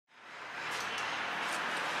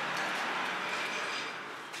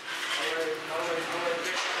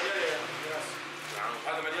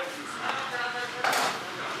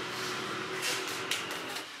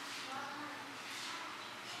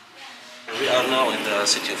are now in the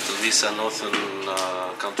city of Talbesa, northern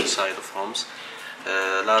countryside of Homs.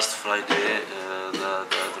 Last Friday,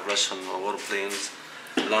 the Russian warplanes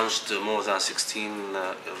launched more than 16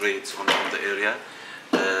 raids on the area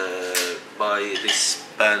by these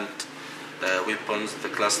banned weapons, the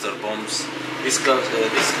cluster bombs. These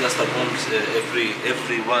cluster bombs,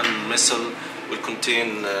 every one missile will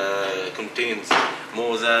contains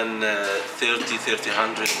more than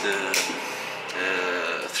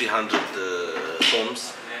 300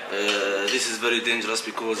 bombs. This is very dangerous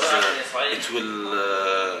because it will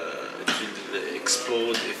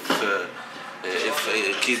explode if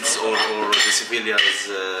kids or the civilians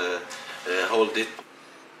hold it.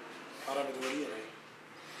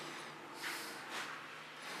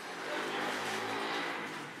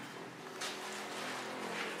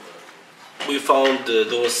 We found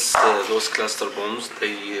those cluster bombs.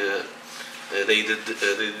 They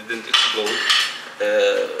didn't explode.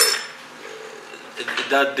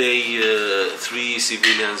 That day, 3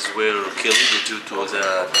 civilians were killed due to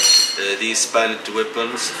these banned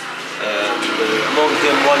weapons. Among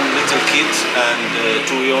them, 1 little kid and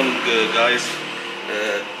 2 young guys.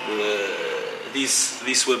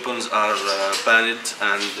 These weapons are banned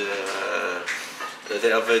and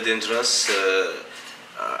they are very dangerous.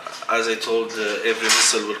 As I told, every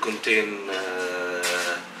missile will contain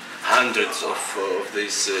hundreds of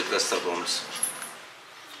these cluster bombs.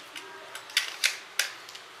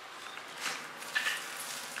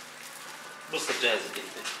 بص الجاهز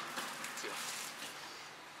جدا